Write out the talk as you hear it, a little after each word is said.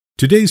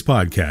Today's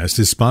podcast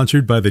is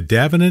sponsored by the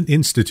Davenant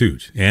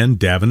Institute and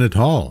Davenant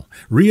Hall,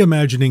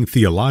 reimagining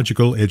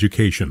theological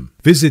education.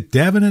 Visit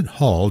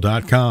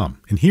davenanthall.com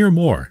and hear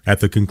more at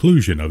the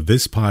conclusion of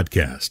this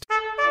podcast.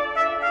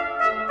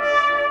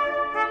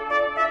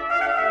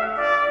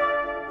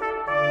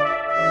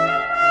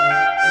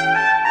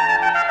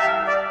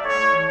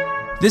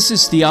 This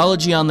is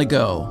Theology on the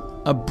Go,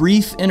 a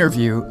brief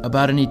interview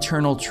about an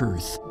eternal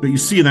truth. But you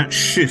see that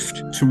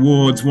shift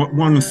towards what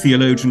one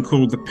theologian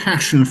called the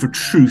passion for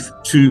truth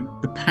to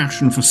the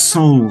passion for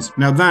souls.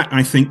 Now that,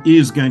 I think,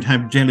 is going to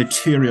have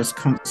deleterious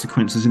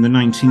consequences in the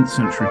 19th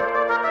century.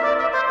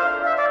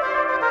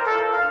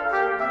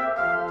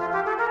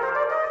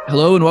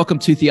 Hello and welcome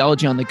to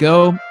Theology on the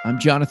Go. I'm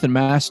Jonathan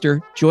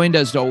Master, joined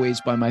as always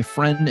by my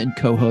friend and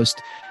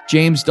co-host,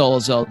 James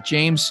Dolezal.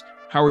 James,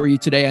 how are you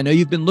today? I know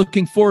you've been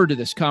looking forward to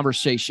this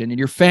conversation, and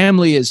your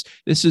family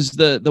this is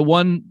the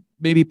one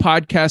maybe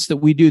podcast that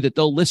we do that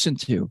they'll listen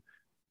to.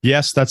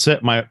 Yes, that's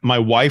it. My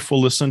wife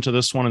will listen to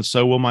this one, and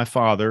so will my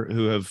father,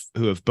 who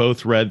have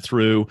both read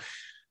through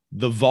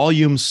the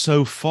volumes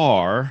so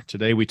far.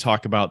 Today we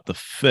talk about the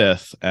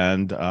fifth,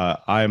 and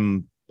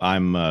I'm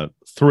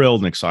thrilled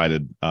and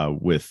excited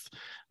with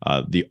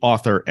the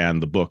author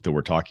and the book that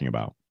we're talking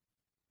about.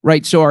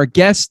 Right. So our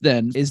guest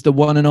then is the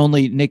one and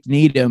only Nick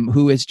Needham,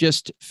 who has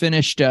just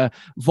finished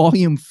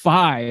volume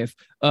 5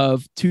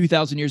 of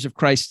 2,000 Years of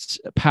Christ's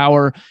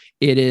Power.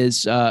 It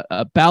is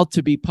about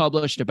to be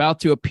published, about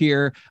to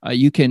appear.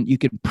 You can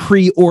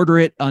pre-order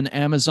it on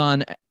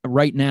Amazon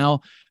right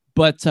now.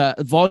 But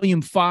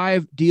volume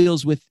 5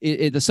 deals with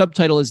the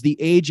subtitle is The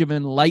Age of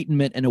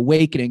Enlightenment and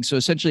Awakening. So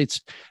essentially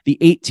it's the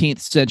 18th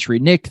century.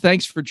 Nick,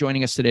 thanks for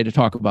joining us today to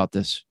talk about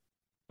this.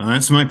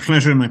 It's my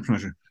pleasure, my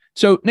pleasure.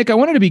 So, Nick, I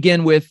wanted to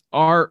begin with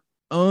our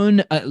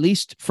own, at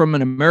least from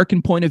an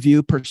American point of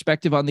view,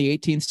 perspective on the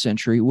 18th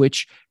century,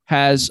 which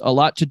has a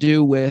lot to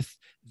do with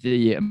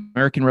the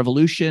American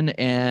Revolution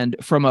and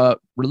from a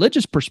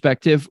religious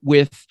perspective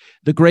with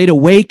the Great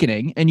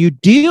Awakening. And you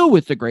deal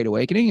with the Great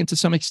Awakening and to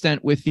some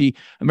extent with the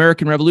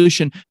American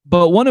Revolution.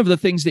 But one of the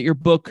things that your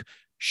book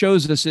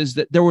shows us is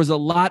that there was a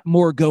lot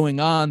more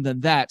going on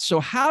than that. So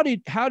how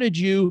did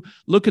you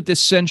look at this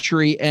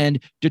century and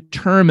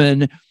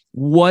determine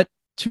what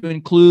to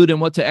include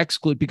and what to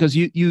exclude? Because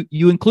you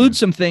include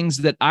some things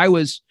that I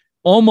was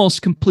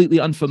almost completely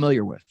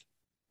unfamiliar with.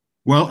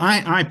 Well,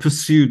 I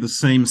pursued the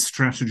same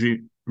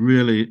strategy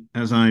really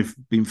as I've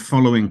been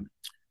following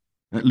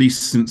at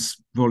least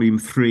since volume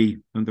 3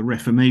 and the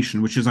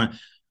Reformation, which is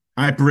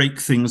I break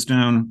things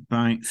down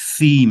by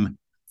theme.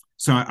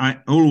 So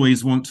I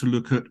always want to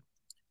look at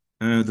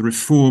the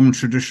Reformed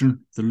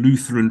tradition, the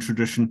Lutheran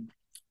tradition,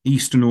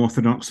 Eastern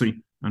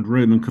Orthodoxy, and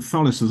Roman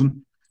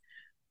Catholicism.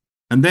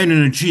 And then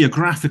in a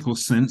geographical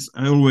sense,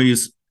 I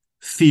always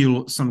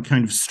feel some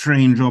kind of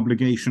strange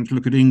obligation to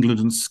look at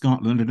England and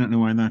Scotland. I don't know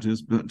why that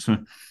is, but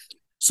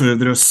so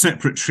there are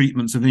separate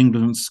treatments of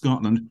England and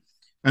Scotland.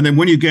 And then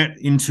when you get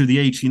into the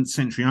 18th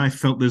century, I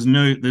felt there's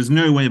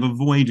no way of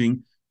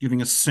avoiding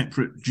giving a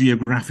separate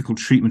geographical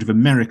treatment of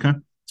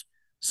America.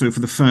 So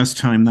for the first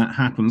time that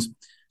happens.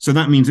 So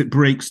that means it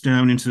breaks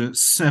down into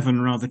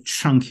 7 rather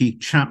chunky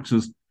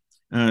chapters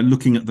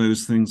looking at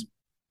those things.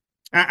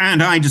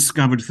 And I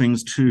discovered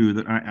things, too,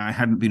 that I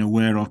hadn't been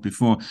aware of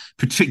before,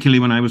 particularly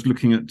when I was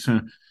looking at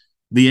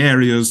the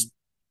areas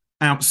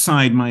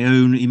outside my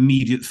own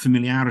immediate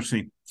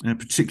familiarity,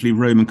 particularly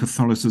Roman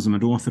Catholicism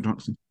and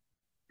Orthodoxy.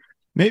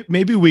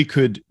 Maybe we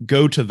could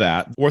go to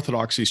that.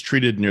 Orthodoxy is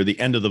treated near the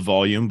end of the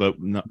volume, but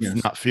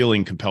not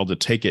feeling compelled to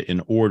take it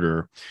in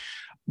order.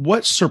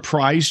 What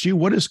surprised you?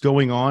 What is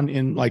going on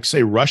in, like,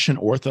 say, Russian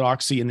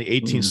Orthodoxy in the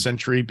 18th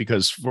century?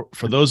 Because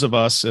for those of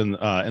us in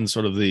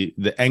sort of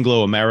the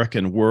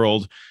Anglo-American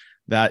world,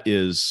 that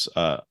is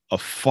a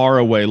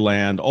faraway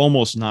land,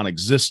 almost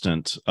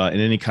non-existent in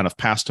any kind of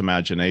past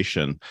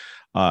imagination.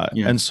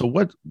 And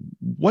so,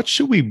 what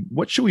should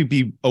we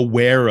be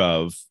aware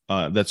of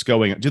that's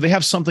going on? Do they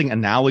have something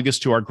analogous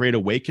to our Great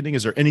Awakening?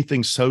 Is there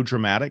anything so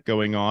dramatic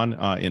going on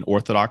in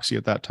Orthodoxy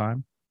at that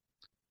time?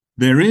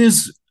 There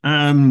is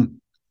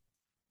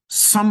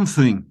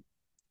something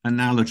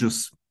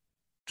analogous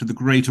to the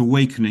Great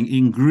Awakening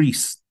in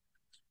Greece.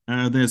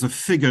 There's a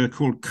figure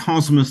called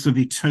Cosmas of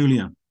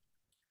Aetolia,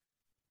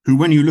 who,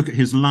 when you look at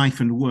his life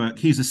and work,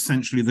 he's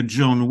essentially the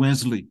John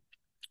Wesley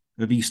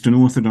of Eastern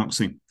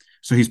Orthodoxy.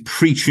 So he's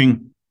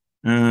preaching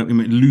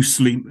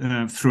loosely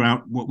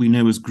throughout what we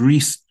know as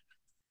Greece.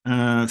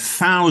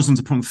 Thousands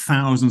upon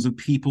thousands of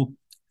people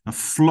are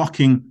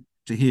flocking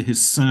to hear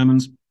his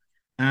sermons.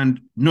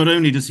 And not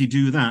only does he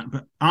do that,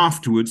 but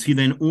afterwards he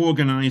then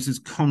organizes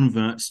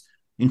converts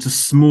into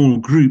small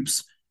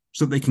groups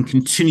so that they can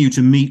continue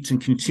to meet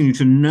and continue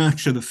to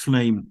nurture the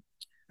flame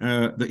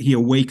that he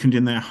awakened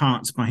in their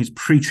hearts by his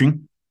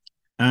preaching.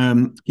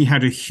 He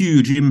had a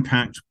huge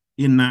impact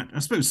in that, I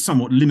suppose,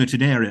 somewhat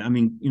limited area. I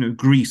mean,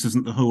 Greece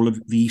isn't the whole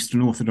of the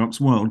Eastern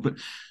Orthodox world, but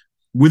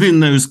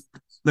within those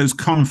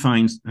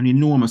confines, an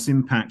enormous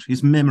impact.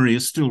 His memory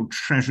is still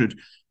treasured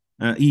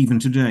even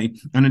today.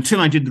 And until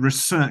I did the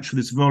research for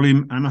this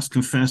volume, I must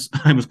confess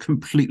I was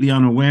completely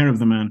unaware of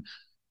the man.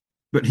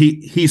 But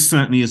he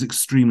certainly is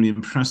extremely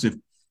impressive.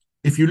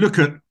 If you look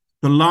at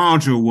the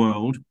larger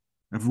world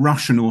of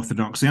Russian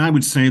Orthodoxy, I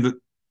would say that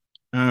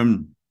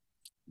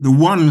the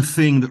one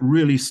thing that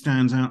really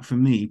stands out for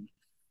me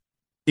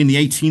in the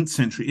 18th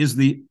century is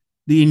the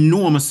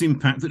enormous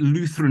impact that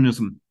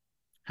Lutheranism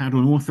had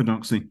on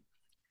Orthodoxy.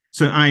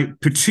 So I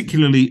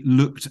particularly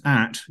looked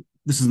at,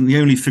 this isn't the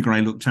only figure I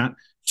looked at,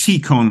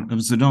 Tikhon of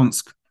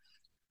Zadonsk,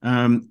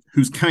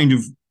 who's kind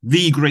of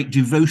the great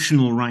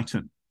devotional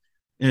writer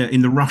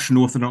in the Russian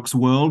Orthodox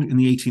world in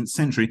the 18th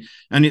century.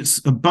 And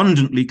it's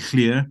abundantly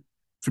clear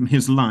from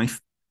his life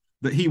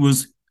that he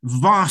was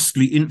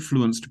vastly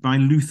influenced by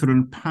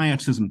Lutheran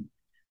pietism,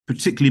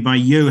 particularly by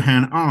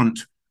Johann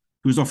Arndt,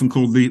 who is often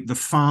called the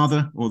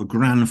father or the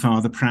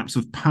grandfather, perhaps,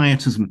 of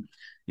pietism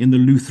in the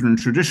Lutheran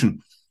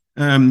tradition.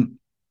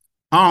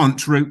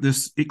 Arndt wrote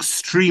this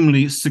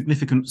extremely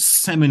significant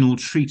seminal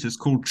treatise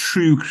called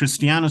True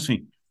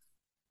Christianity.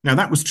 Now,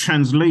 that was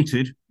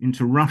translated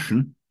into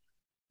Russian,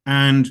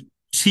 and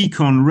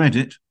Tikhon read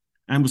it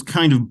and was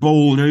kind of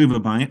bowled over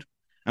by it.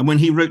 And when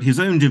he wrote his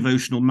own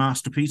devotional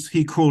masterpiece,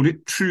 he called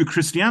it True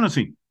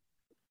Christianity.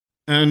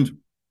 And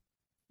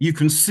you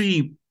can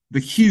see the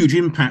huge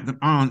impact that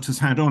Arndt has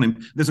had on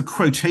him. There's a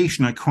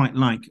quotation I quite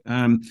like.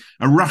 A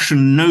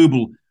Russian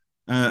noble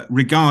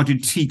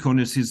regarded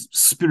Tikhon as his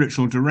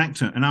spiritual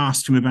director and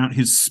asked him about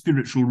his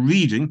spiritual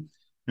reading.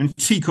 And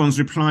Tikhon's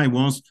reply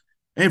was,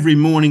 every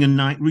morning and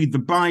night, read the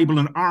Bible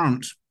and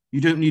Arndt.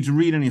 You don't need to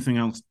read anything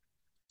else.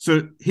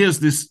 So here's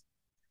this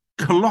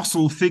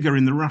colossal figure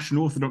in the Russian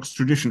Orthodox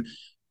tradition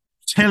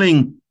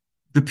telling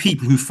the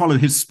people who follow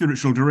his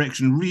spiritual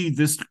direction, read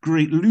this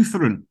great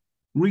Lutheran,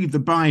 read the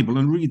Bible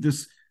and read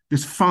this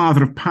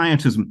father of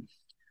pietism.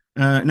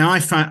 Now,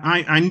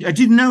 I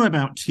didn't know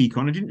about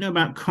Tikhon, I didn't know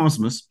about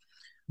Cosmas,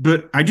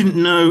 but I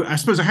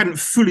suppose I hadn't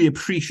fully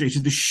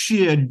appreciated the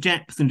sheer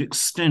depth and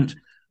extent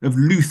of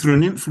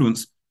Lutheran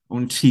influence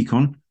on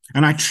Tikhon.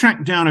 And I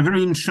tracked down a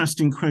very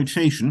interesting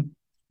quotation,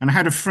 and I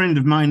had a friend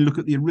of mine look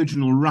at the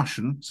original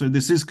Russian, so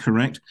this is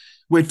correct,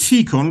 where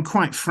Tikhon,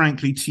 quite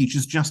frankly,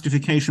 teaches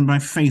justification by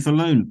faith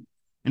alone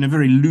in a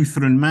very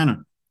Lutheran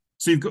manner.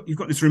 So you've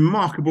got this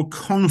remarkable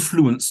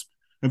confluence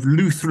of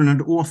Lutheran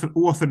and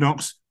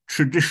Orthodox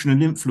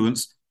traditional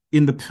influence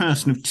in the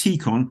person of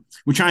Tikhon,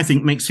 which I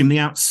think makes him the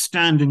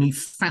outstandingly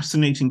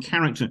fascinating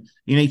character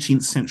in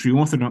 18th century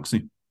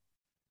Orthodoxy.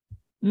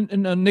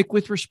 And Nick,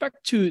 with respect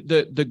to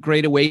the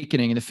Great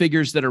Awakening and the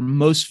figures that are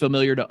most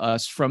familiar to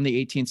us from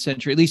the 18th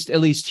century,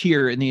 at least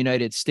here in the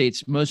United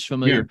States, most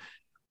familiar,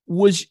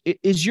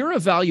 is your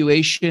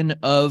evaluation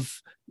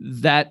of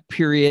that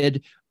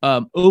period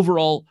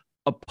overall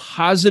a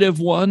positive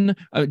one?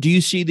 Do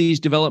you see these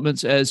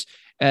developments as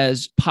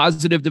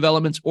positive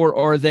developments, or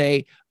are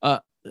they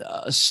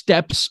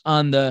steps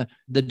on the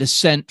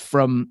descent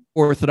from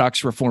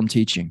Orthodox Reform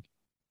teaching?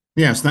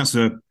 Yes, that's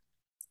a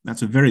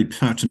very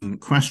pertinent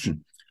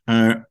question.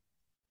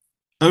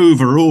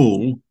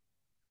 Overall,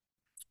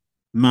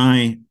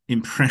 my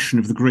impression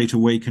of the Great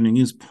Awakening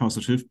is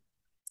positive.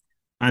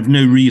 I've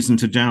no reason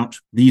to doubt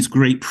these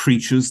great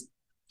preachers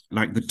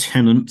like the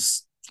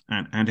Tennants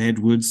and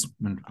Edwards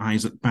and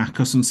Isaac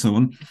Backus and so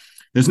on.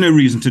 There's no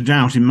reason to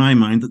doubt in my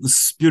mind that the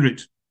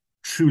Spirit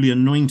truly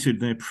anointed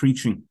their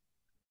preaching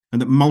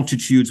and that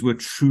multitudes were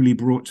truly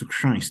brought to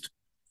Christ.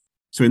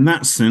 So in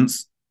that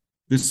sense,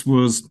 this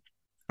was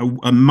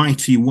a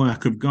mighty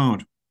work of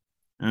God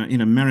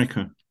in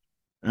America.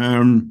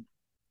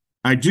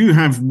 I do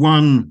have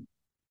one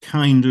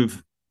kind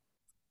of,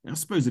 I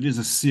suppose it is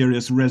a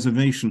serious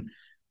reservation,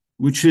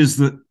 which is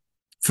that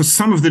for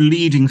some of the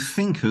leading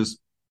thinkers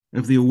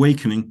of the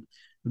awakening,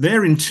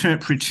 their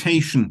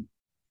interpretation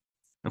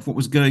of what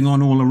was going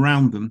on all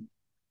around them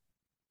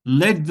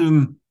led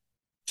them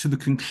to the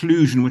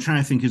conclusion, which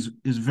I think is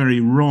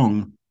very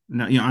wrong.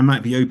 Now, I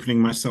might be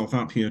opening myself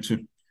up here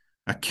to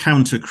a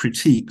counter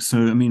critique, so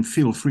I mean,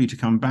 feel free to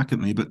come back at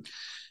me, but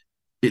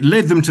it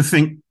led them to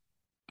think,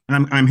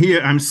 and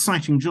I'm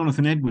citing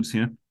Jonathan Edwards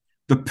here,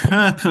 the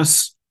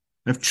purpose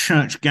of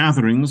church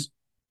gatherings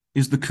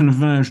is the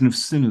conversion of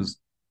sinners.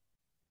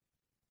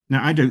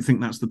 Now, I don't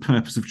think that's the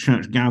purpose of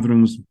church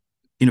gatherings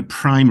in a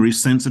primary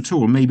sense at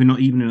all, maybe not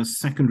even in a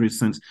secondary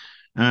sense.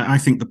 I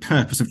think the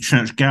purpose of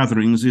church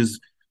gatherings is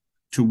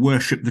to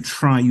worship the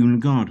triune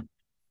God.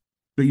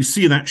 But you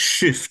see that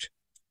shift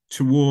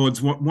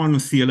towards what one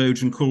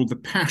theologian called the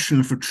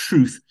passion for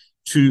truth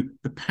to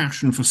the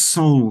passion for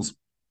souls.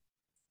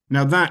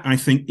 Now that, I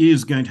think,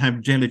 is going to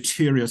have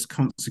deleterious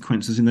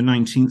consequences in the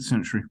 19th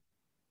century.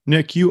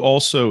 Nick, you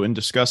also, in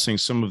discussing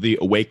some of the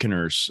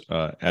awakeners,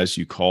 as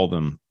you call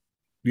them,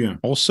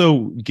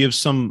 also give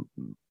some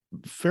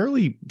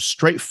fairly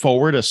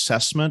straightforward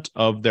assessment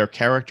of their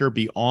character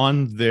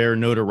beyond their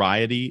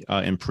notoriety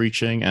in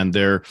preaching and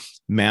their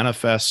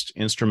manifest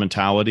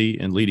instrumentality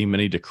in leading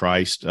many to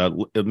Christ.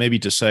 Maybe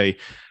to say,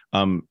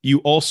 you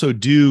also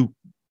do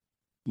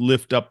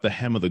lift up the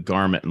hem of the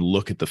garment and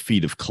look at the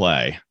feet of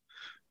clay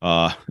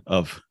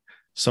of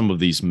some of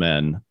these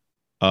men.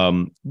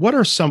 What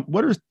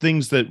are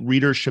things that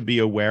readers should be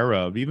aware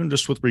of, even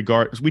just with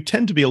regard, we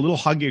tend to be a little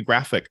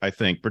hagiographic, I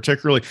think,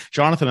 particularly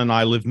Jonathan and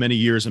I lived many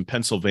years in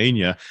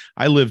Pennsylvania.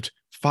 I lived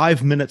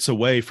 5 minutes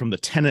away from the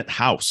Tennant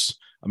House.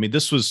 I mean,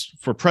 this was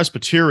for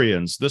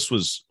Presbyterians, this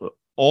was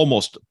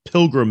almost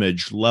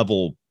pilgrimage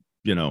level,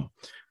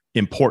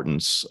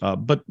 importance.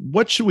 But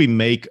what should we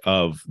make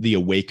of the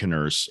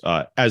Awakeners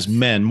as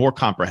men more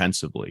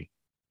comprehensively?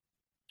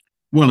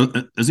 Well,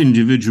 as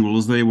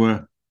individuals, they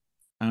were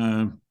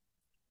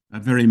a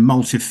very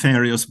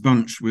multifarious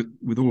bunch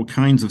with all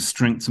kinds of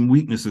strengths and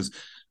weaknesses.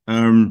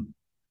 I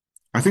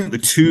think the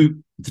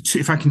two,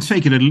 if I can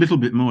take it a little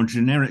bit more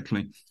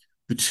generically,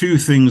 the two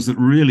things that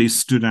really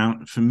stood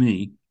out for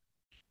me,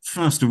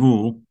 first of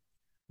all,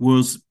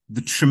 was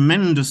the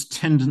tremendous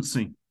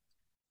tendency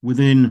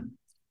within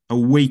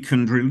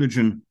awakened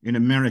religion in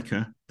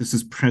America, this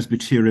is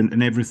Presbyterian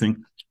and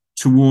everything,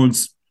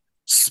 towards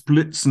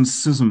splits and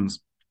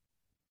schisms.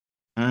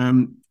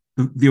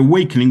 The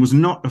awakening was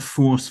not a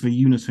force for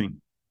unity.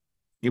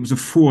 It was a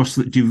force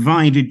that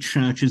divided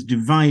churches,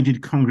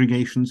 divided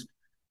congregations,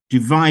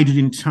 divided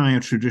entire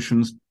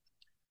traditions.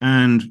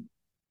 And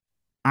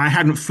I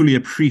hadn't fully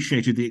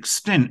appreciated the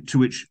extent to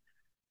which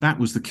that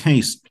was the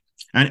case.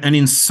 And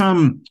in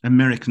some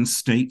American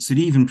states, it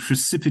even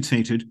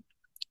precipitated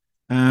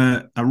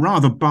a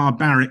rather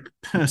barbaric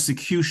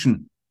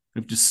persecution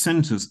of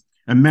dissenters.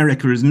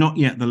 America is not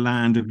yet the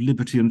land of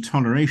liberty and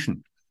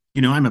toleration.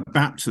 I'm a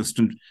Baptist,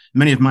 and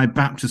many of my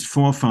Baptist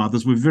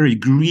forefathers were very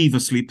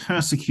grievously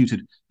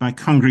persecuted by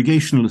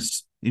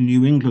Congregationalists in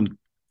New England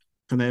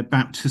for their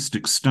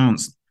Baptistic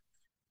stance.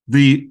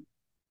 The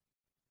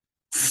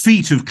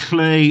feet of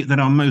clay that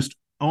are most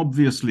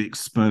obviously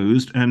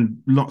exposed,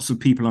 and lots of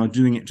people are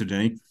doing it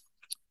today,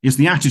 is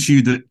the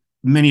attitude that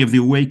many of the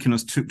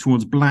Awakeners took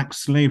towards black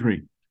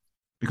slavery,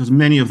 because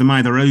many of them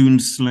either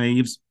owned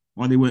slaves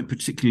or they weren't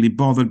particularly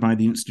bothered by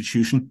the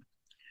institution.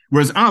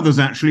 Whereas others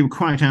actually were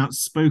quite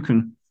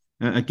outspoken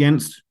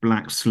against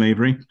black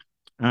slavery,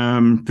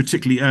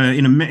 particularly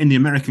in the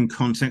American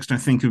context. I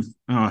think of,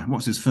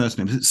 what's his first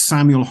name? Is it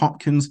Samuel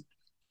Hopkins,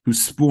 who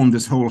spawned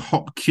this whole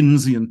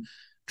Hopkinsian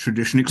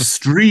tradition,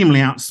 extremely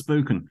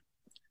outspoken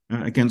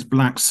against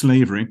black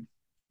slavery.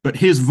 But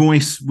his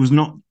voice was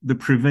not the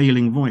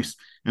prevailing voice.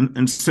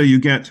 And so you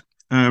get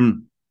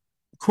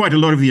quite a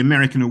lot of the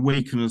American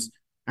Awakeners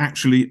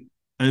actually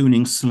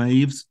owning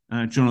slaves.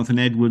 Jonathan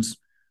Edwards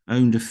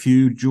owned a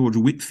few. George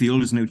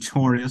Whitefield is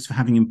notorious for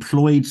having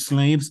employed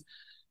slaves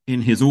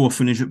in his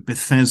orphanage at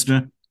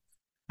Bethesda.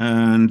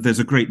 And there's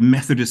a great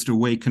Methodist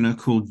awakener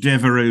called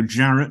Devereux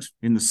Jarrett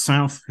in the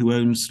South who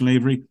owned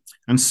slavery,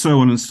 and so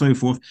on and so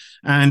forth.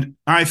 And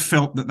I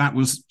felt that that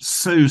was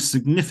so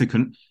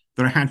significant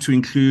that I had to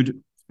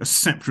include a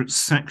separate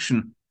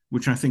section,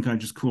 which I think I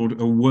just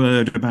called A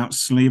Word About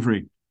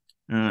Slavery,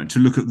 to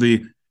look at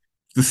the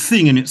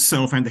thing in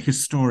itself and the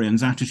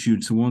historian's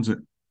attitude towards it.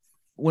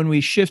 When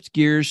we shift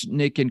gears,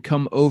 Nick, and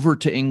come over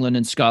to England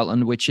and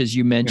Scotland, which, as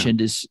you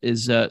mentioned, is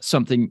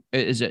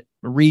a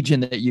region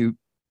that you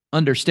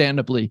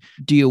understandably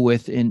deal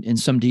with in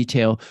some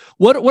detail.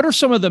 What are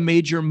some of the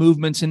major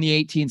movements in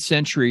the 18th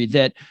century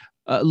that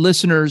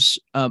listeners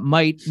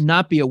might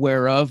not be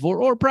aware of,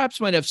 or perhaps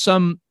might have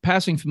some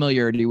passing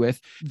familiarity with,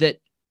 that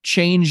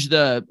changed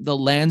the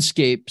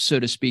landscape, so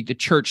to speak, the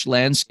church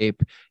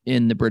landscape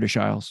in the British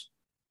Isles?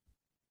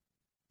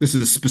 This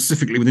is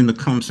specifically within the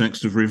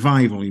context of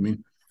revival, you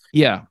mean?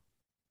 Yeah.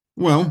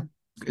 Well,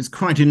 it's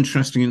quite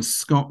interesting in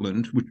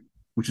Scotland,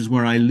 which is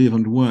where I live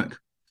and work,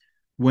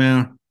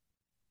 where,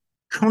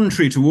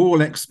 contrary to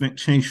all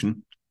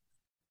expectation,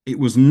 it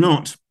was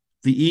not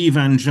the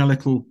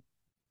evangelical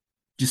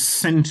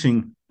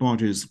dissenting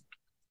bodies,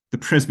 the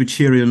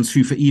Presbyterians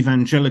who, for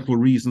evangelical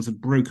reasons, had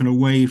broken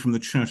away from the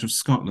Church of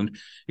Scotland.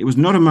 It was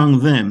not among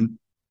them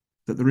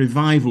that the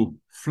revival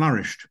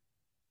flourished.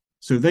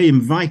 So they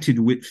invited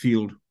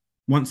Whitefield,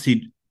 once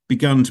he'd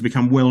begun to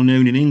become well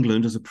known in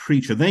England as a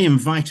preacher, they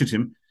invited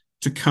him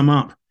to come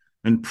up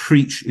and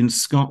preach in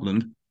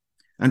Scotland,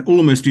 and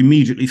almost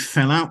immediately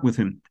fell out with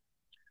him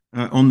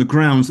on the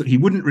grounds that he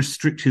wouldn't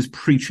restrict his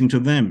preaching to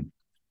them.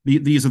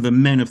 These are the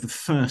men of the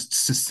first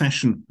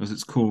secession, as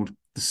it's called,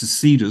 the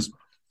seceders.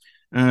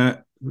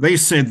 They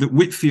said that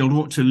Whitefield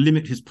ought to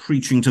limit his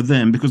preaching to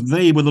them because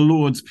they were the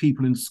Lord's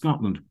people in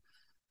Scotland.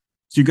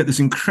 So you get this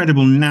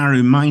incredible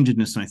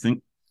narrow-mindedness, I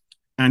think.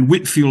 And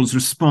Whitefield's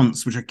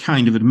response, which I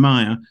kind of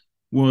admire,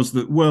 was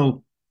that,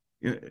 well,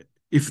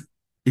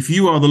 if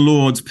you are the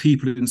Lord's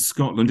people in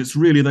Scotland, it's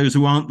really those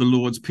who aren't the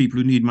Lord's people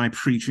who need my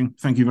preaching.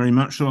 Thank you very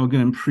much. So I'll go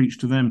and preach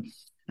to them.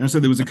 And so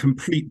there was a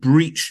complete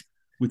breach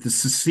with the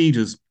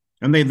seceders.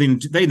 And they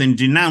then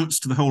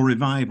denounced the whole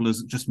revival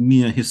as just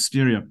mere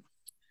hysteria.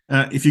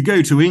 If you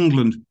go to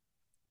England,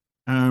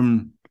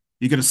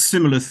 you get a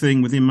similar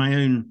thing within my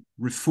own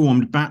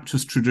Reformed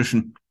Baptist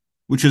tradition,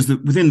 which is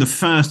that in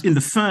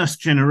the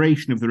first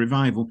generation of the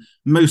revival,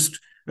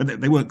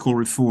 they weren't called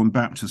Reformed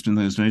Baptist in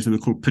those days. They were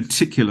called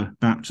particular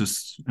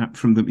Baptists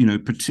from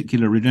the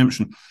particular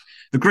redemption.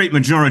 The great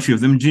majority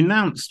of them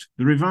denounced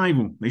the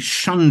revival. They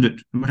shunned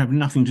it and would have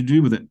nothing to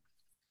do with it.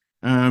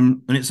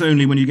 And it's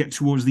only when you get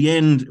towards the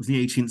end of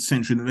the 18th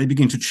century that they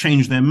begin to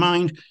change their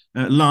mind,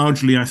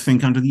 largely, I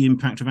think, under the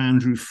impact of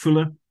Andrew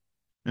Fuller,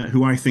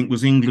 who I think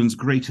was England's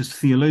greatest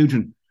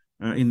theologian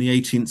in the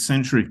 18th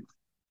century.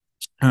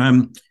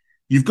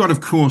 You've got,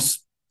 of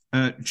course,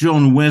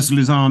 John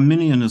Wesley's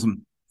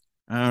Arminianism,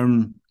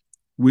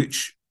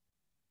 which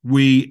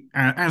we,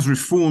 as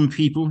Reformed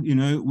people,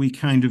 we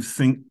kind of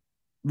think,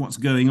 what's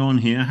going on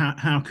here?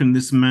 How can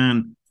this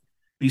man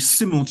be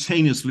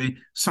simultaneously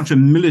such a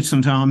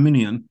militant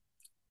Arminian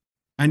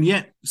and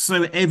yet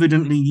so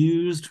evidently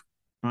used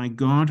by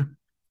God?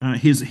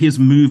 His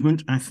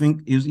movement, I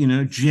think, is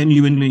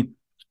genuinely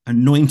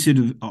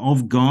anointed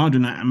of God,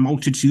 and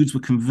multitudes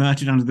were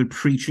converted under the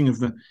preaching of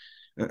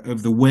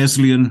the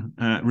Wesleyan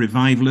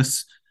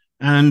revivalists.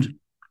 And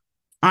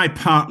I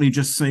partly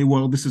just say,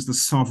 well, this is the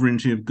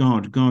sovereignty of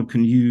God. God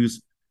can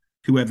use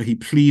whoever he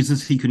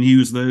pleases. He can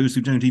use those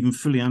who don't even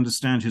fully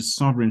understand his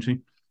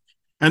sovereignty.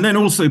 And then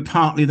also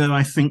partly, though,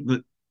 I think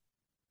that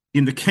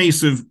in the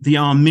case of the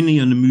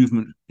Arminian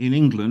movement in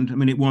England, I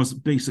mean, it was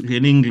basically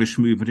an English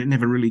movement. It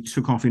never really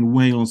took off in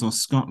Wales or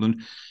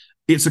Scotland.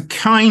 It's a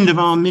kind of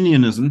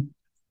Arminianism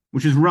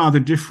which is rather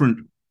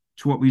different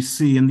to what we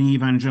see in the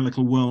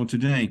evangelical world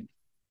today,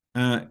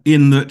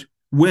 in that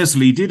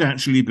Wesley did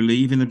actually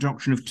believe in the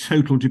doctrine of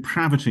total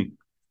depravity.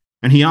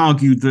 And he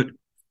argued that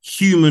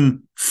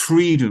human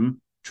freedom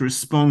to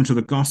respond to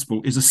the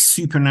gospel is a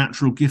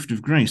supernatural gift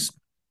of grace.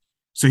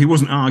 So he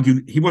wasn't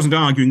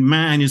arguing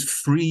man is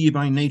free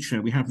by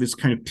nature. We have this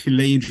kind of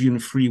Pelagian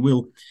free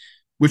will,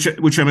 which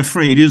I'm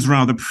afraid is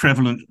rather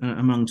prevalent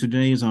among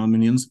today's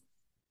Arminians.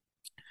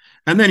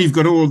 And then you've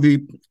got all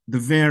the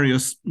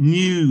various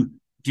new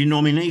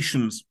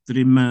denominations that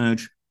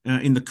emerge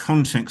in the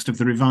context of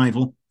the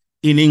revival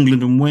in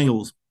England and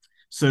Wales.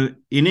 So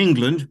in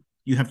England,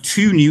 you have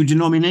two new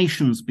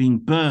denominations being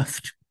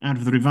birthed out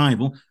of the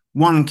revival,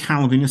 one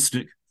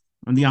Calvinistic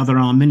and the other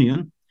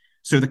Arminian.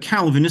 So the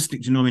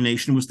Calvinistic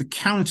denomination was the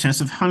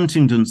Countess of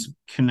Huntingdon's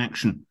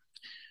connection.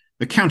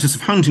 The Countess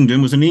of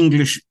Huntingdon was an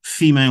English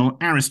female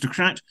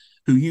aristocrat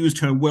who used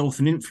her wealth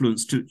and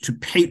influence to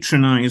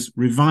patronize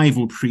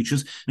revival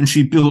preachers, and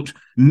she built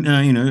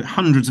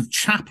hundreds of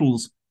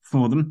chapels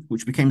for them,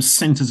 which became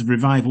centers of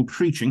revival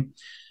preaching.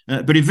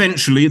 But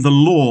eventually the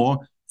law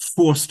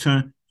forced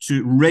her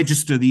to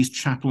register these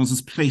chapels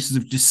as places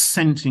of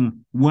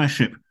dissenting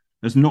worship,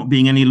 as not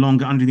being any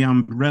longer under the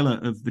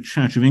umbrella of the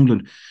Church of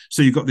England.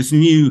 So you've got this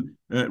new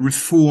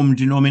reformed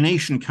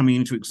denomination coming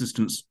into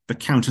existence, the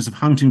Countess of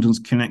Huntingdon's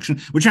connection,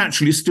 which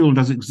actually still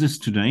does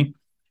exist today,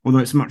 although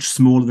it's much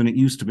smaller than it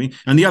used to be.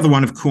 And the other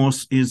one, of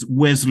course, is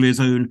Wesley's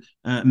own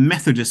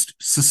Methodist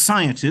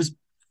societies,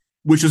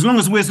 which, as long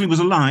as Wesley was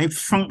alive,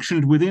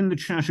 functioned within the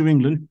Church of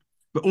England.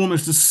 But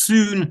almost as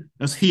soon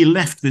as he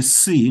left this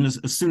scene, as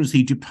soon as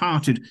he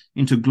departed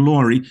into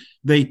glory,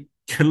 they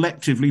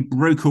collectively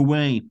broke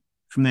away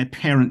from their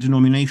parent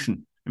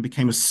denomination and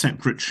became a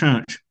separate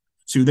church.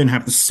 So you then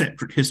have the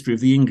separate history of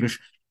the English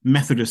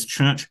Methodist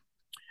Church.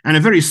 And a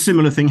very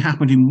similar thing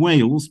happened in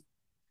Wales.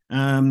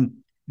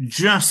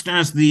 Just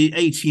as the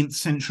 18th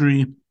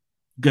century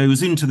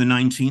goes into the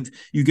 19th,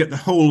 you get the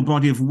whole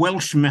body of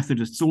Welsh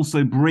Methodists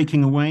also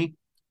breaking away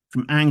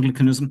from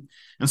Anglicanism.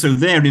 And so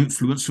their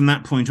influence from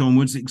that point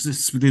onwards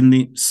exists within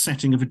the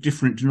setting of a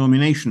different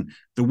denomination,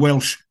 the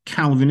Welsh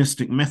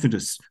Calvinistic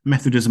Methodists.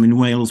 Methodism in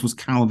Wales was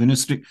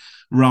Calvinistic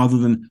rather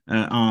than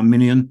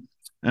Arminian.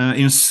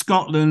 In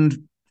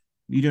Scotland,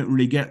 you don't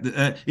really get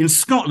that. In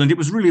Scotland, it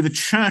was really the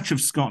Church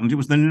of Scotland. It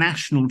was the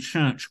national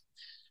church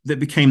that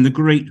became the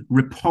great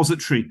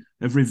repository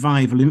of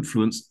revival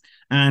influence.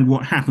 And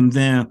what happened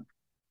there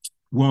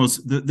was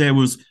that there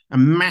was a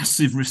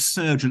massive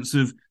resurgence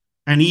of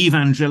an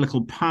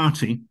evangelical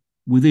party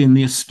within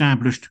the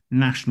established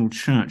national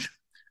church.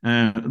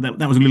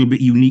 That was a little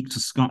bit unique to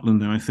Scotland,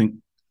 though, I think.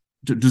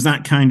 Does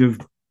that kind of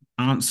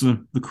answer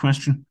the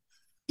question?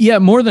 Yeah,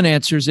 more than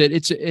answers it.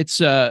 It's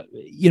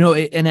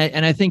and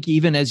I think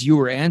even as you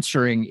were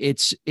answering,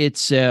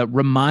 it's a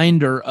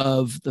reminder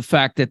of the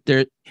fact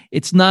that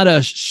it's not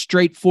a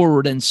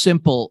straightforward and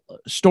simple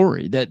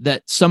story,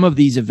 that some of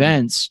these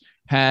events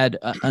had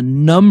a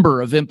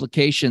number of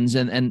implications,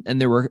 and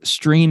there were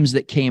streams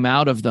that came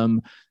out of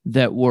them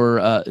that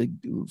were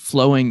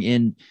flowing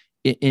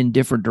in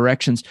different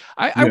directions.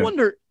 I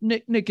wonder,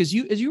 Nick, as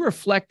you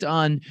reflect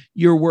on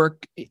your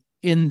work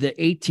in the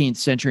 18th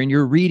century and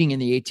your reading in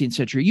the 18th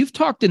century, you've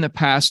talked in the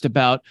past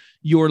about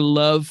your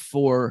love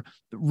for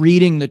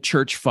reading the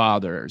church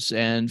fathers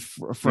and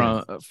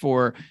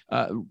for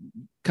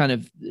kind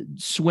of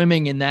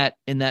swimming in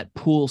that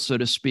pool, so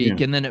to speak.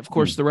 Yeah. And then, of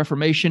course, the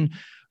Reformation,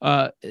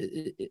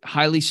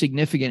 highly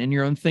significant in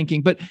your own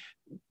thinking. But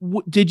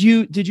did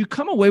you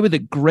come away with a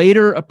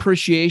greater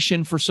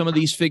appreciation for some of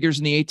these figures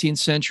in the 18th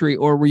century,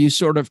 or were you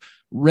sort of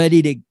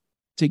ready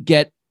to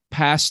get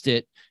past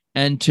it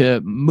and to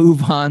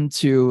move on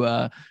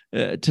to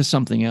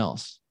something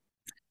else?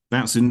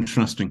 That's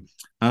interesting.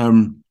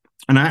 And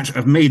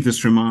I've made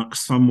this remark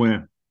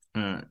somewhere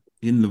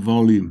in the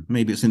volume,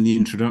 maybe it's in the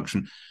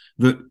introduction,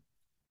 that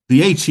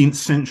the 18th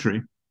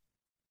century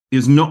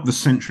is not the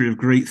century of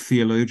great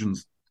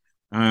theologians.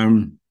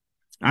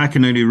 I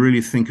can only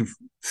really think of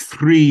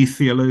 3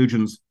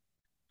 theologians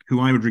who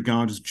I would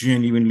regard as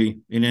genuinely,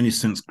 in any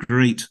sense,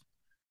 great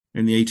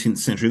in the 18th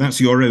century.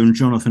 That's your own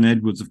Jonathan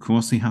Edwards, of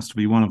course. He has to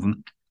be one of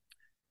them.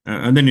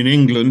 And then in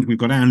England, we've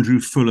got Andrew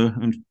Fuller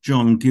and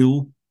John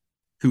Gill,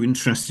 who,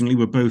 interestingly,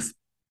 were both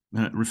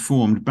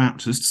Reformed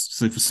Baptists.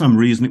 So for some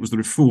reason, it was the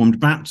Reformed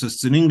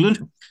Baptists in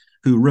England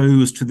who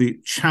rose to the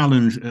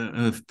challenge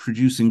of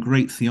producing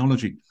great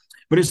theology.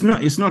 But it's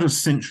not a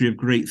century of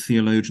great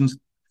theologians.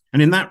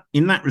 And in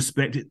that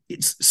respect,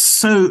 it's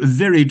so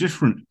very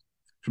different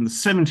from the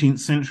 17th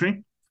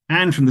century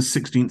and from the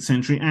 16th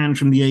century and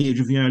from the age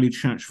of the early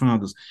church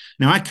fathers.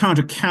 Now, I can't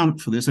account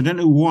for this. I don't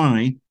know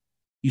why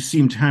you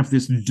seem to have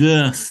this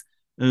dearth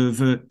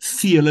of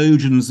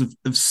theologians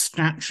of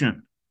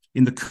stature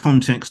in the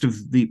context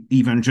of the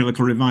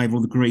evangelical revival,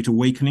 the Great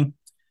Awakening.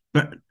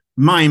 But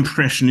my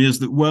impression is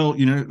that, well,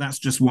 that's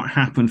just what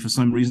happened for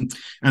some reason.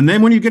 And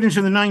then when you get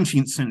into the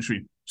 19th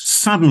century,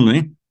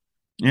 suddenly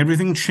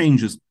everything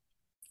changes.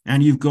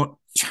 And you've got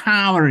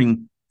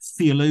towering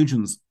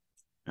theologians,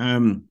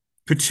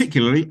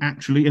 particularly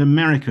actually in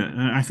America.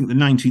 I think the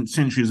 19th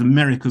century is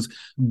America's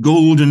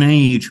golden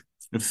age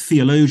of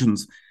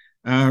theologians.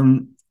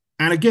 And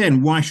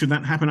again, why should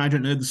that happen? I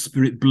don't know. The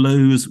Spirit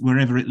blows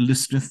wherever it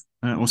listeth,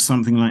 or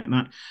something like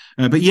that.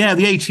 But yeah,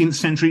 the 18th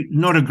century,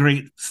 not a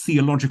great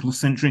theological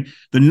century.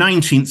 The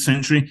 19th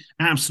century,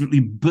 absolutely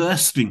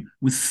bursting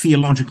with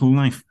theological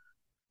life.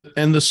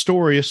 And the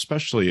story,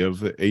 especially of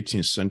the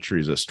 18th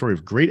century, is a story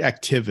of great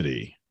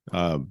activity,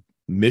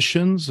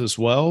 missions as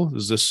well.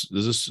 Is this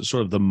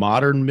sort of the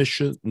modern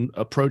mission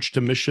approach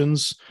to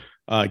missions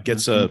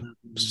gets a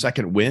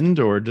second wind,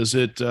 or does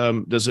it?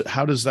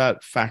 How does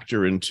that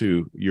factor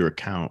into your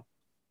account?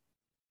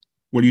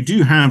 Well, you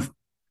do have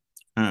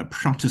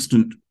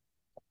Protestant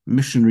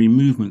missionary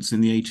movements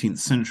in the 18th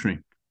century,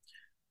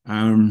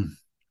 but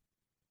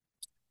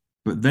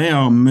they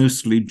are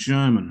mostly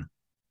German.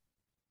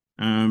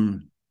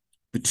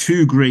 The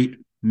 2 great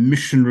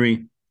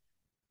missionary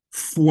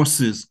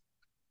forces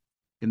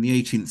in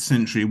the 18th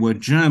century were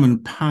German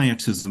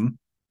pietism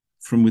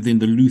from within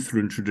the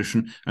Lutheran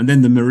tradition, and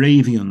then the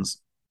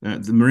Moravians.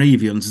 The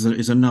Moravians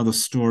is another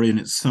story in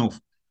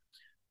itself.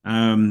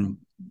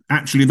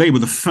 Actually, they were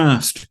the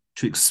first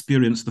to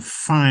experience the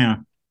fire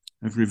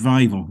of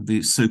revival,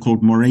 the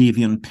so-called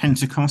Moravian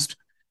Pentecost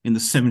in the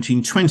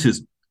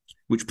 1720s,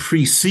 which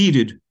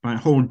preceded by a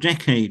whole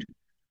decade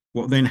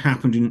what then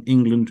happened in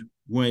England,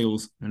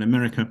 Wales, and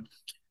America.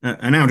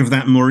 And out of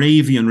that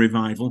Moravian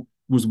revival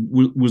was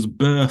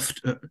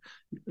birthed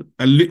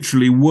a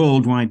literally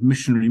worldwide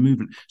missionary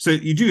movement. So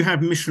you do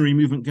have missionary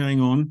movement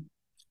going on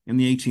in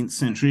the 18th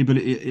century, but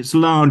it's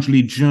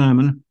largely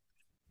German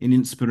in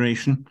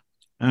inspiration.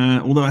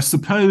 Although I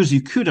suppose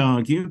you could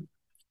argue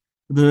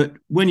that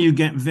when you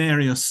get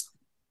various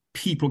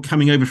people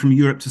coming over from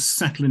Europe to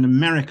settle in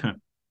America,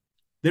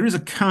 there is a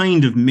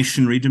kind of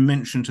missionary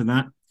dimension to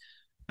that.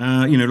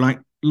 Like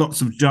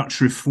lots of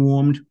Dutch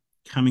Reformed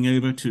coming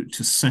over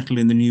to settle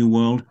in the New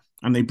World,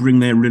 and they bring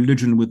their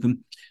religion with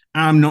them.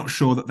 I'm not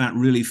sure that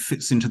really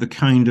fits into the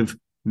kind of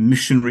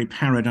missionary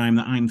paradigm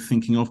that I'm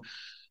thinking of.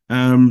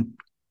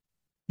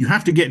 You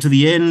have to get to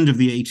the end of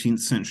the 18th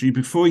century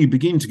before you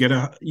begin to get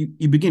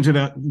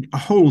a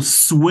whole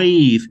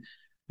swathe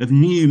of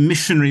new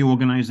missionary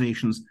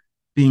organizations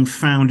being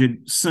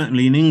founded,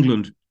 certainly in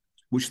England,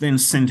 which then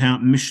sent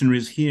out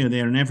missionaries here,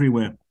 there, and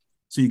everywhere.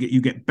 So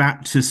you get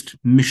Baptist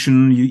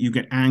mission, you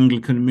get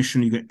Anglican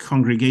mission, you get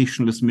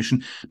Congregationalist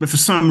mission. But for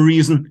some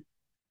reason,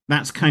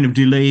 that's kind of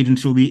delayed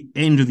until the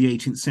end of the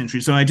 18th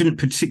century. So I didn't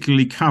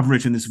particularly cover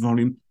it in this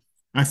volume.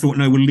 I thought,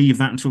 no, we'll leave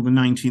that until the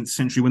 19th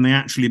century when they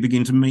actually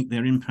begin to make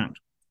their impact.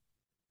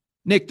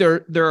 Nick,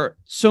 there are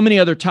so many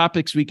other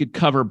topics we could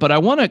cover, but I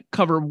want to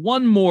cover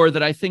one more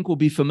that I think will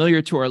be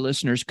familiar to our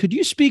listeners. Could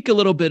you speak a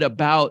little bit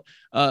about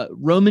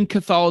Roman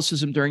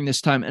Catholicism during this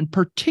time, and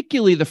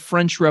particularly the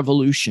French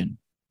Revolution?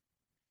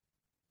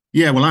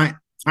 Yeah, well,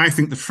 I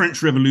think the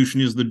French Revolution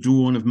is the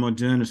dawn of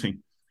modernity.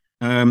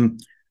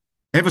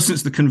 Ever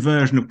since the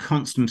conversion of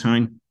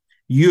Constantine,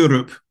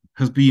 Europe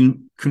has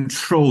been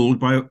controlled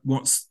by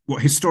what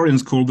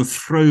historians call the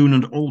Throne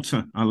and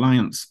Altar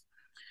Alliance.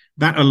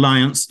 That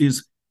alliance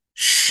is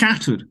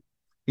shattered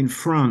in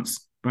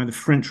France by the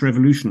French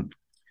Revolution.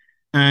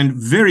 And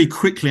very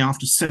quickly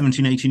after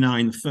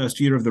 1789, the first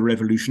year of the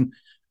revolution,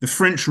 the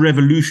French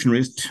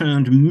revolutionaries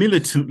turned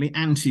militantly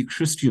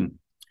anti-Christian.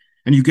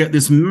 And you get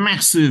this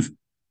massive,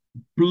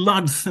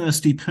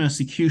 bloodthirsty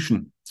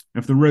persecution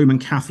of the Roman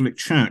Catholic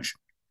Church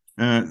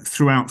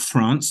throughout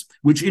France,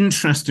 which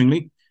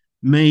interestingly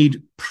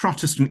made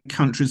Protestant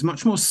countries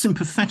much more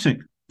sympathetic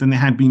than they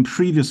had been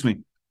previously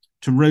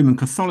to Roman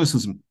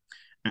Catholicism,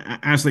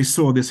 as they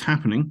saw this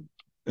happening,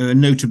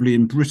 notably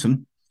in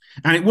Britain.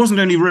 And it wasn't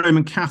only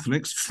Roman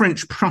Catholics,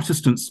 French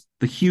Protestants,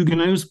 the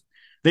Huguenots,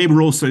 they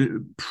were also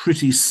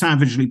pretty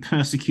savagely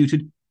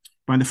persecuted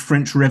by the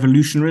French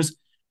revolutionaries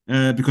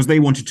because they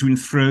wanted to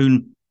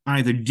enthrone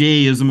either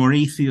deism or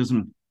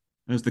atheism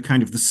as the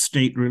kind of the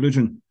state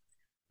religion.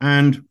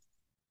 And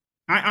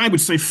I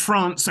would say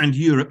France and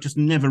Europe just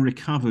never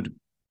recovered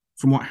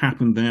from what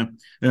happened there.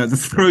 The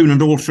Throne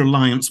and Altar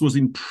Alliance was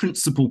in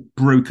principle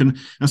broken,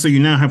 and so you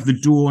now have the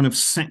dawn of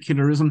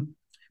secularism,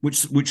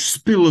 which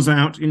spills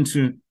out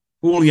into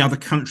all the other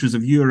countries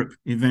of Europe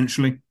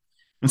eventually.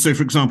 And so,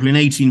 for example, in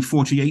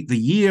 1848, the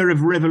year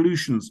of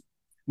revolutions,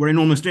 where in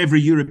almost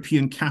every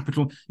European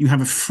capital you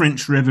have a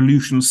French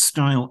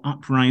Revolution-style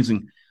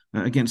uprising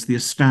against the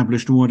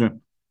established order.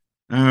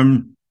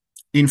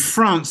 In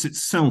France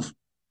itself,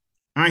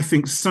 I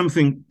think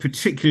something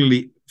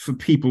particularly for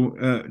people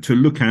to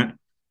look at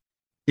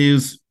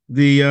is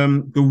the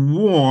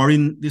war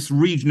in this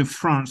region of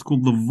France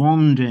called the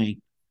Vendée,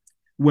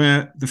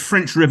 where the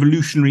French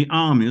revolutionary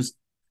armies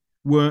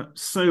were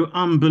so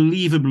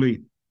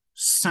unbelievably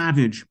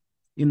savage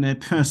in their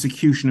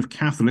persecution of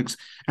Catholics,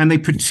 and they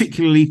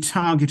particularly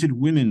targeted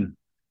women.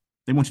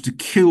 They wanted to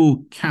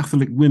kill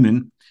Catholic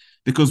women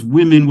because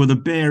women were the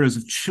bearers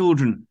of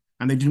children,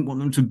 and they didn't want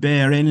them to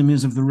bear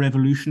enemies of the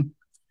revolution.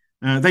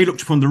 They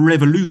looked upon the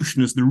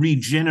revolution as the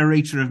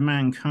regenerator of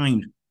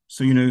mankind.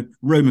 So,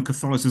 Roman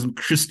Catholicism,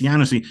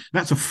 Christianity,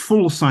 that's a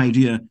false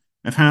idea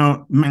of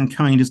how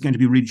mankind is going to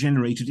be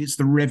regenerated. It's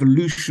the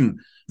revolution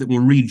that will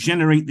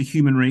regenerate the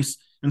human race.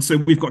 And so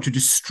we've got to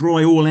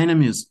destroy all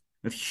enemies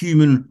of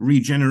human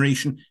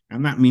regeneration,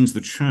 and that means the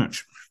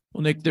church.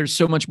 Well, Nick, there's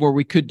so much more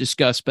we could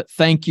discuss, but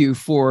thank you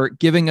for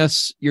giving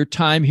us your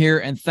time here,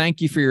 and thank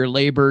you for your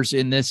labors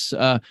in this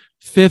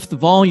fifth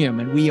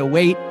volume, and we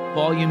await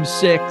volume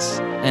 6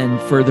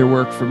 and further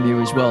work from you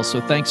as well.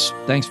 So thanks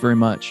very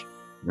much.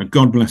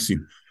 God bless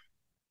you.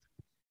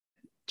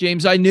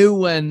 James, I knew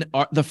when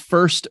the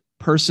first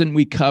person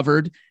we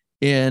covered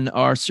in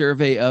our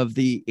survey of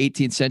the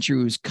 18th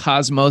century was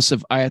Cosmos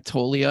of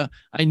Ayatollah.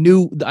 I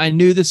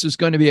knew this was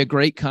going to be a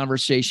great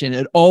conversation.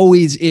 It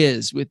always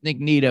is with Nick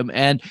Needham.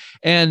 And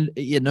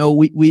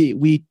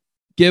we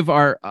give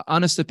our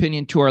honest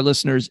opinion to our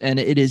listeners, and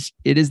it is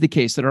the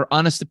case that our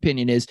honest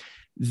opinion is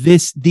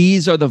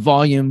these are the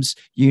volumes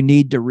you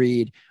need to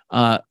read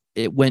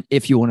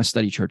if you want to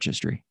study church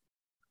history.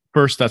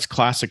 First, that's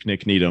classic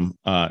Nick Needham.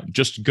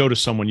 Just go to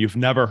someone you've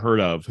never heard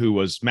of who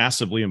was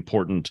massively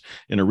important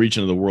in a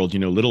region of the world you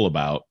know little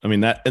about. I mean,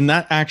 that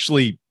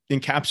actually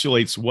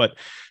encapsulates what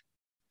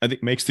I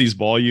think makes these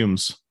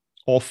volumes,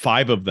 all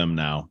 5 of them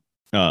now,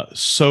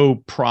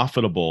 so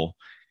profitable,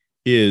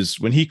 is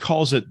when he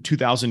calls it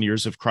 2,000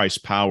 Years of Christ's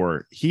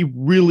Power, he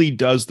really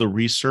does the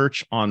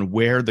research on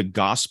where the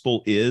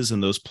gospel is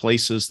in those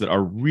places that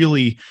are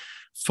really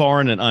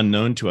foreign and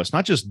unknown to us,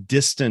 not just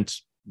distant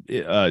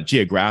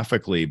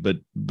geographically, but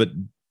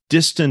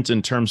distant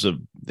in terms of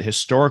the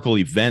historical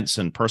events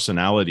and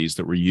personalities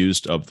that were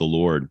used of the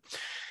Lord.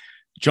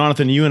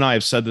 Jonathan, you and I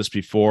have said this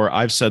before.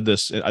 I've said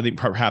this, I think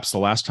perhaps the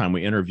last time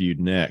we interviewed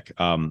Nick.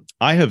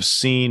 I have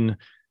seen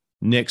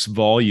Nick's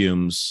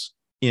volumes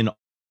in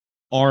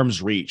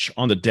arm's reach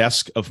on the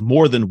desk of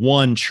more than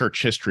one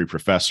church history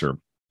professor.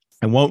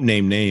 I won't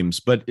name names,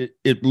 but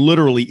it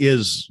literally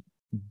is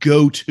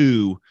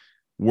go-to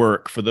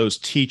work for those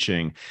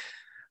teaching.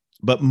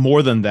 But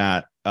more than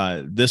that,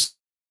 this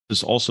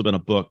has also been a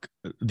book,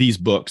 these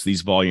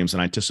volumes,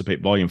 and I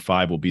anticipate volume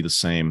 5 will be the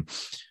same,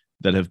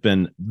 that have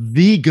been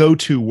the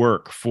go-to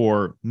work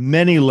for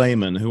many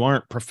laymen who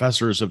aren't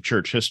professors of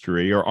church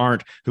history or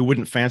who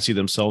wouldn't fancy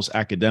themselves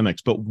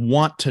academics, but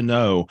want to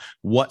know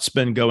what's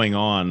been going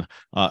on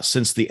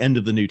since the end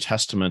of the New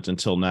Testament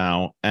until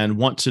now, and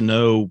want to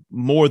know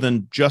more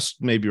than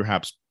just maybe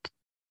perhaps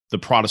the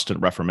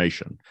Protestant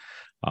Reformation.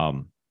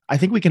 I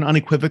think we can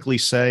unequivocally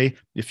say,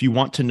 if you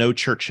want to know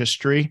church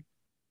history,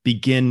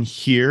 begin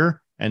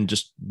here and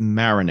just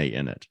marinate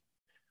in it.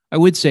 I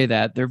would say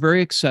that they're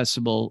very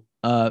accessible,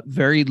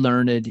 very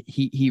learned.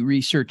 He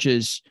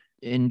researches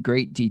in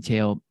great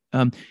detail.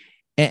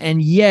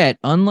 And yet,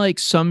 unlike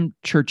some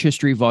church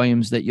history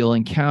volumes that you'll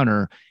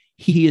encounter,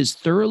 he is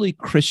thoroughly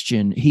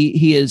Christian.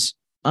 He is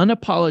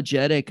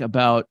unapologetic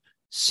about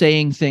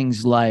saying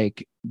things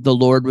like the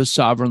Lord was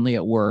sovereignly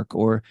at work,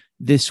 or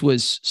this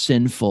was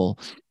sinful.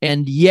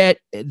 And yet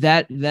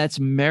that's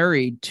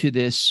married to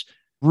this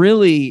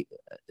really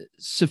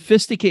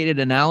sophisticated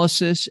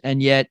analysis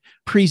and yet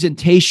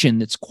presentation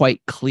that's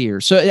quite clear.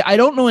 So I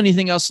don't know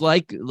anything else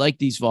like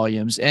these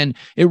volumes, and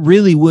it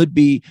really would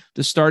be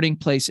the starting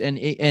place. And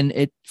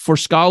it for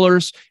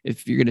scholars,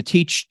 if you're going to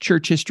teach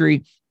church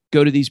history,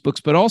 go to these books.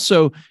 But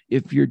also,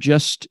 if you're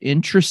just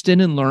interested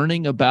in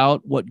learning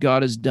about what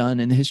God has done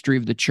in the history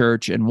of the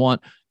church and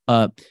want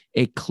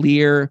a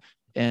clear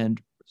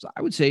and,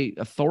 I would say,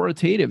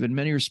 authoritative in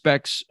many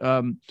respects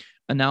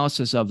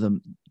analysis of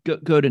them,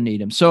 go to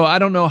Needham. So I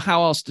don't know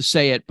how else to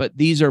say it, but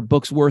these are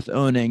books worth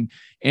owning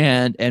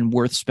and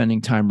worth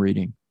spending time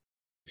reading.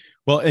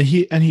 Well,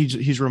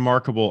 he's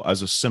remarkable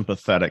as a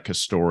sympathetic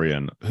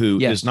historian who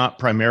is not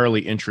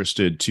primarily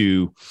interested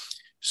to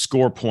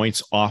score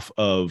points off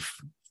of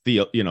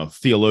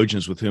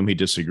theologians with whom he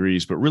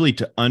disagrees, but really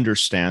to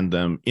understand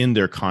them in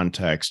their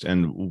context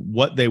and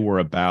what they were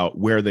about,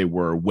 where they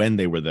were, when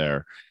they were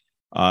there.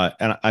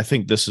 And I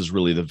think this is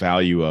really the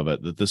value of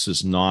it, that this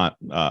is not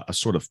a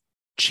sort of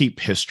cheap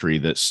history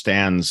that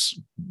stands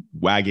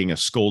wagging a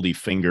scoldy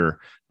finger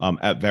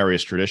at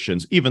various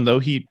traditions, even though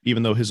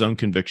his own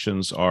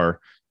convictions are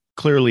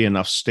clearly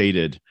enough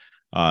stated.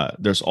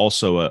 There's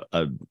also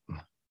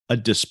a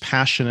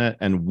dispassionate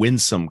and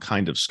winsome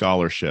kind of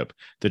scholarship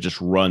that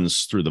just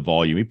runs through the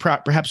volume.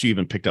 Perhaps you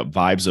even picked up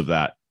vibes of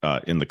that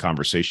in the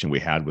conversation we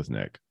had with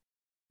Nick.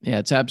 Yeah,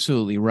 it's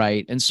absolutely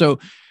right. And so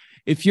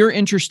if you're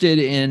interested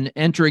in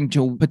entering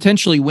to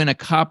potentially win a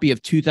copy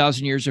of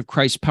 2,000 Years of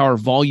Christ's Power,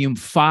 Volume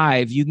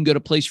 5, you can go to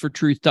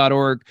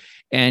placefortruth.org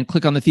and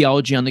click on the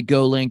Theology on the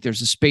Go link.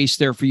 There's a space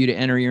there for you to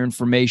enter your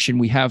information.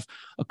 We have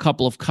a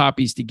couple of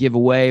copies to give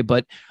away,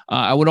 but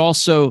I would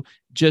also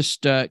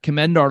just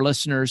commend our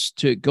listeners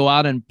to go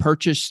out and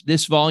purchase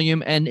this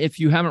volume. And if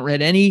you haven't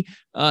read any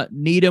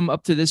Needham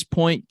up to this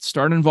point,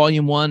 start in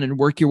Volume 1 and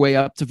work your way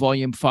up to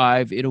Volume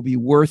 5. It'll be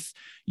worth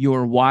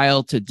your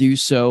while to do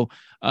so.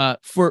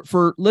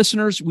 For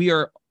listeners, we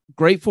are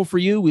grateful for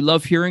you. We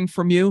love hearing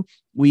from you.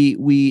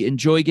 We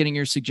enjoy getting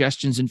your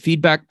suggestions and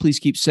feedback. Please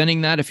keep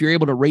sending that. If you're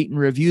able to rate and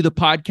review the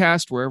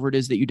podcast, wherever it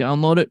is that you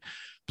download it,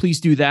 please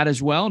do that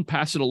as well and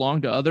pass it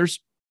along to others.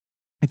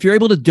 If you're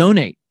able to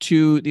donate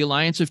to the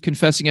Alliance of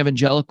Confessing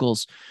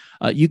Evangelicals,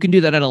 you can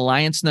do that at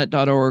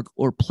alliancenet.org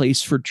or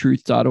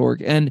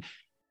placefortruth.org. And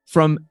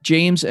from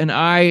James and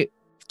I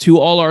to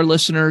all our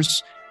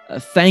listeners,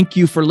 thank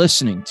you for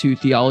listening to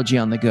Theology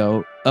on the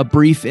Go, a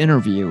brief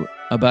interview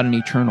about an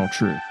eternal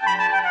truth.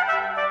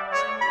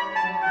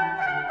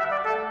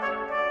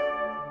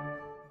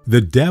 The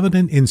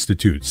Davenant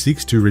Institute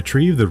seeks to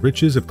retrieve the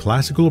riches of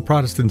classical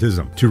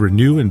Protestantism to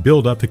renew and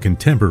build up the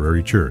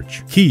contemporary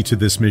church. Key to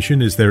this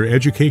mission is their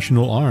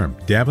educational arm,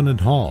 Davenant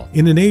Hall.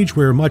 In an age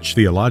where much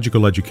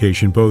theological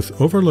education both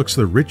overlooks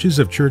the riches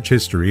of church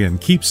history and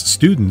keeps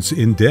students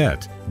in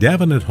debt,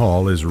 Davenant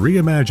Hall is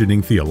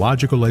reimagining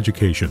theological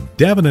education.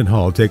 Davenant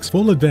Hall takes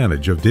full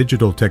advantage of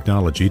digital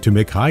technology to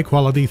make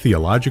high-quality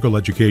theological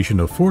education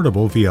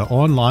affordable via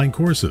online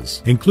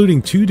courses,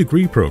 including 2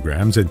 degree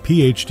programs and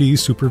PhD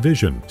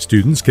supervision.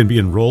 Students can be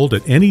enrolled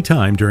at any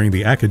time during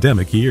the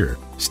academic year.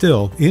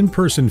 Still,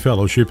 in-person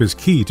fellowship is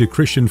key to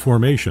Christian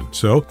formation,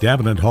 so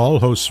Davenant Hall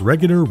hosts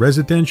regular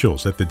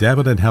residentials at the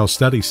Davenant House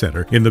Study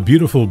Center in the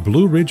beautiful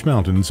Blue Ridge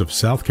Mountains of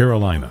South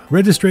Carolina.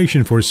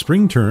 Registration for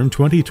spring term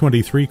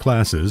 2023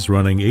 classes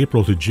running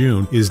April to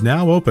June is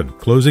now open,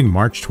 closing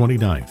March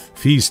 29th.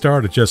 Fees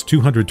start at just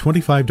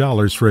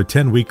 $225 for a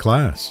 10-week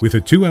class, with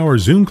a 2-hour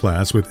Zoom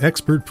class with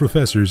expert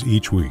professors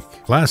each week.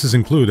 Classes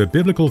include a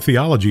biblical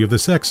theology of the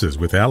sexes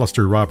with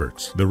Alistair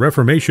Roberts, the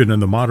Reformation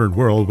and the Modern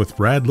World with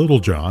Brad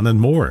Littlejohn, and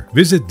more.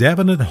 Visit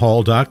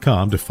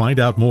davenanthall.com to find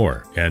out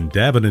more, and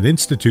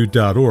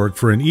davenantinstitute.org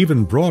for an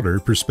even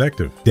broader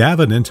perspective.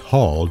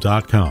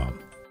 davenanthall.com.